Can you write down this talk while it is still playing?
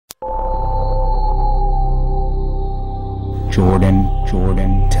Jordan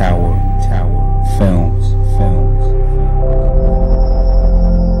Tower Films.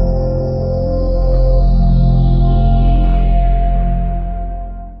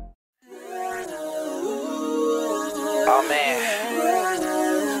 Oh man,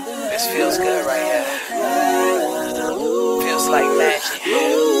 this feels good right here. Feels like magic.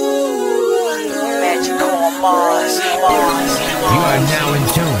 Magic on Mars. You are now in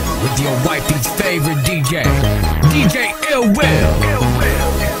tune with your wifey's favorite DJ, DJ Ill Will.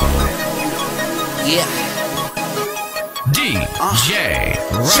 Yeah. DJ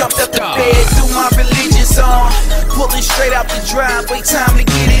Jumped up the Rockstar. bed, threw my religion song. Pulling straight out the driveway, time to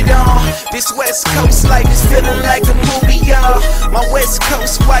get it on. This West Coast life is feeling like a movie, y'all. My West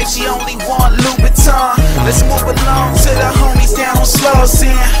Coast wife, she only want Louis Vuitton. Let's move along to the homies down on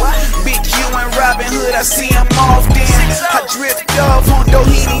Slauson. Big U and Robin Hood, I see them often. I drift off on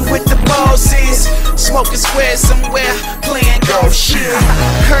Doheny with the bosses. Smoking square somewhere, playing golf shit.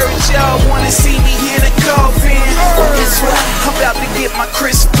 Heard y'all wanna see me in a coffin. Well, guess what? I'm about to get my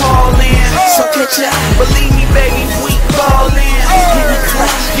Chris Paul in. So catch up, believe me, baby, we ballin'. In the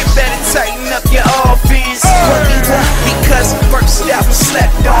club, you better tighten up your offense. Because first album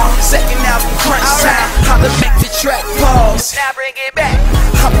slept on, second album crunch time. Holla, make the track pause. Now bring it back.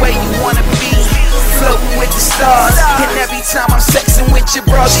 I'm where you wanna be, floating with the stars. And every time I'm sexing with your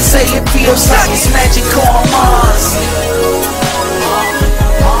bro, she say it feels like it's magic on Mars.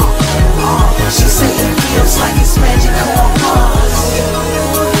 She say it feels like it's magic on Mars.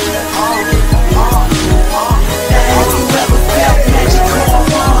 Have you ever felt magic on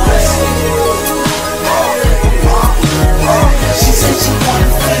Mars? She said she wanna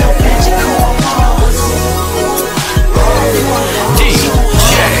feel magic on Mars.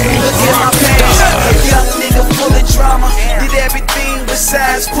 Look at my pants, a young nigga full of drama. Did everything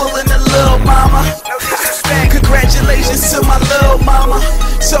besides pulling a little mama. Congratulations to my little mama.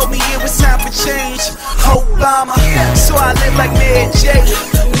 Told me it was time for change, Obama. So I live like Mary J,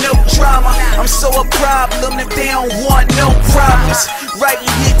 no drama. I'm so a problem if they don't want no problems. Writing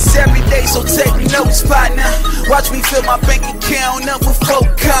hits every day, so take notes, partner. Watch me fill my bank account up with 4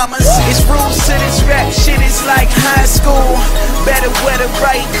 commas. It's rules to this rap shit, it's like high school. Better wear the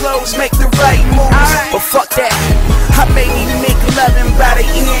right clothes, make the right moves. But fuck that, I made me make loving by the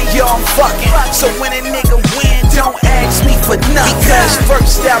end, yo, I'm fucking. So when a nigga win, don't ask me for nothing. Because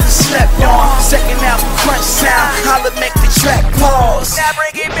first album slept on, second album crunch time. Holla, make the track pause. Now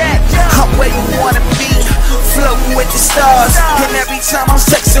bring it back. I'm where you wanna be, floating with the stars. And every time I'm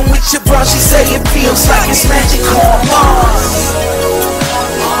sexing with your bro, she say it feels like it's magic on Mars.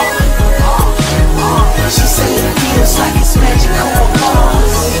 She say it feels like it's magic on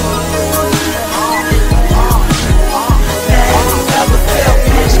Mars. Have you ever felt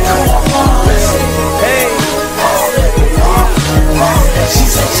magic on Mars? Hey. She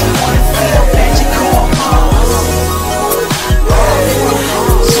said she wanna feel magic on Mars.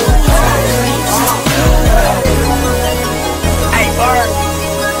 Hey, Bird.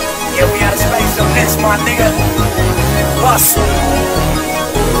 Yeah, we out of space on this, my nigga. Hustle.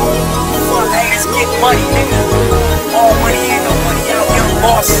 Hey, let's get money, nigga. All money ain't no money out. Young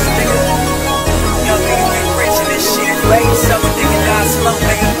bosses, nigga. Young nigga get rich in this shit. Late summer, nigga die slow,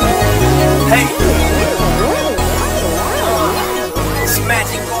 nigga. Hey. It's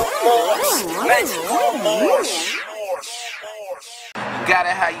magic on Mars. Magic on Mars. Gotta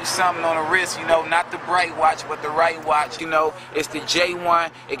have you something on the wrist, you know, not the bright watch, but the right watch, you know. It's the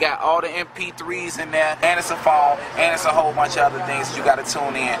J1, it got all the MP3s in there, and it's a phone, and it's a whole bunch of other things that you gotta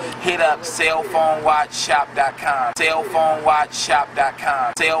tune in. Hit up cellphonewatchshop.com,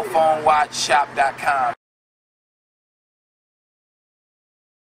 cellphonewatchshop.com, cellphonewatchshop.com.